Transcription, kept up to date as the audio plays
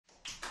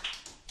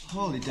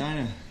Holy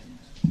Dinah.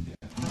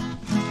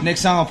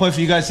 Next song I'll play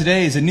for you guys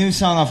today is a new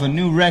song off a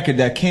new record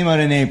that came out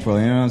in April.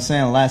 You know what I'm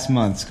saying? Last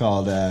month. It's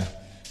called,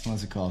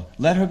 what's it called?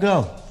 Let Her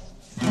Go.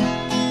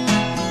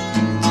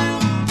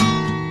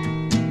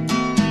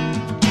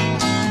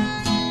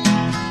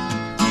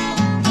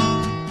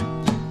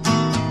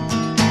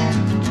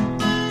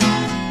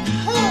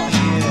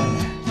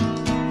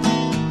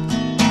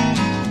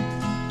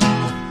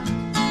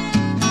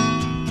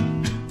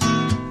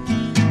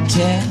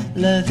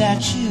 Tell her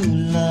that you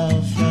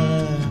love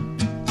her,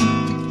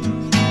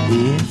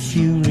 if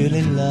you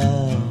really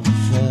love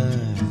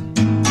her.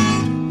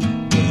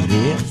 But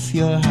if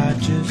your heart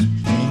just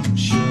ain't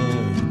sure,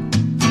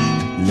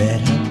 let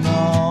her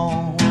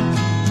know.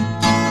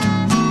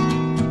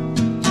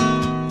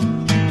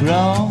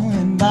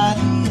 Growing by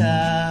the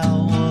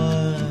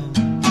hour,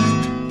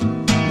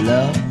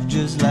 love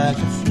just like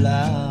a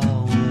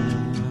flower.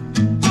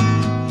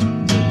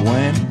 But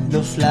when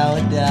the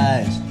flower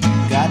dies,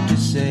 got to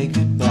say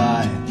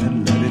goodbye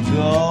and let it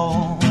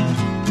go.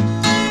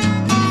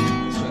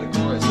 Try the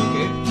chorus,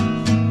 okay?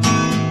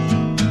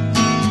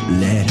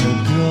 Let her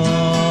go.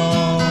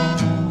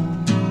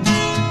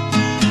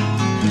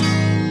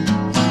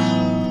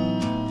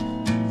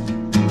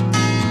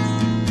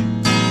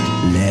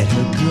 Let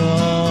her go.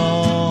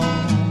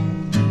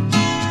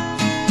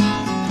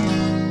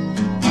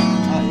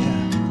 Oh yeah.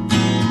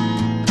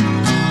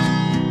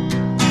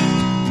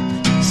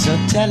 So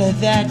tell her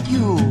that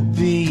you'll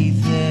be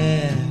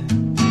there,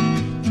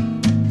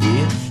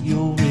 if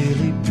you'll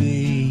really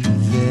be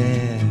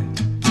there.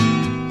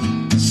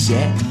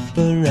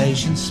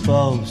 Separation's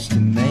supposed to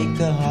make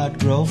the heart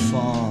grow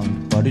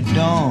fond, but it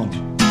don't.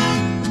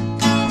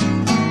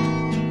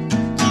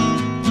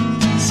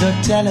 So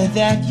tell her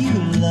that you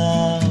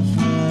love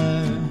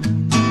her,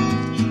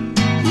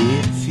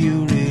 if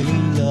you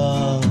really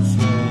love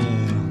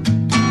her.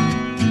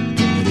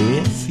 But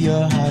if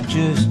your heart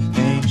just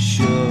ain't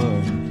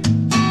sure,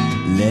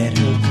 let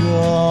her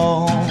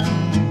go.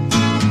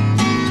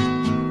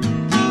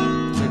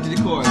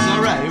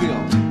 Alright, here we go.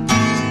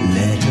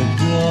 Let her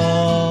go.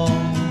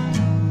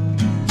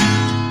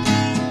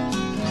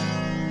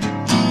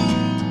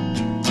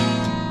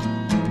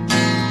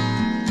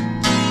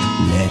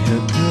 Let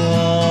her go.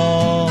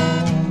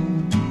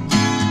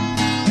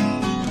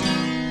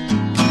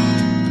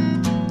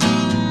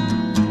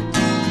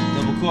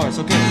 Double chorus,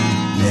 okay.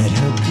 Let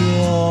her go.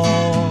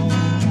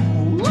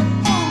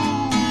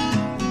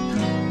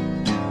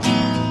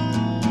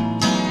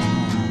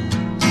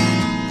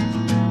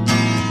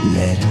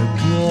 Let her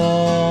go.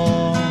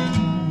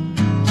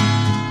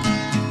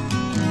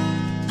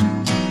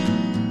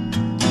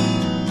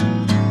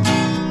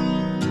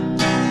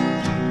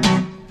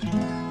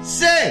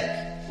 Sick!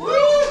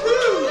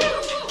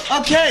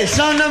 Okay,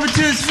 song number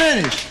 2 is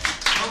finished.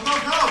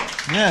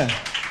 Yeah.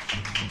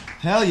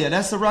 Hell yeah,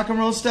 that's the rock and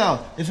roll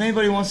style. If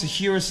anybody wants to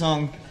hear a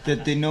song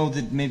that they know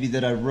that maybe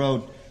that I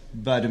wrote,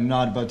 but I'm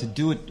not about to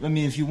do it, I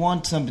mean, if you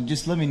want something,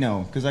 just let me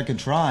know, because I could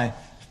try,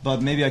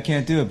 but maybe I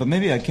can't do it, but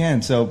maybe I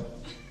can, so,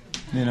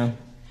 you know.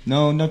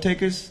 No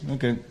takers?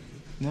 Okay.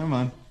 Never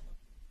mind.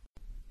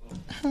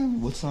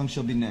 What song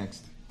shall be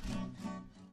next?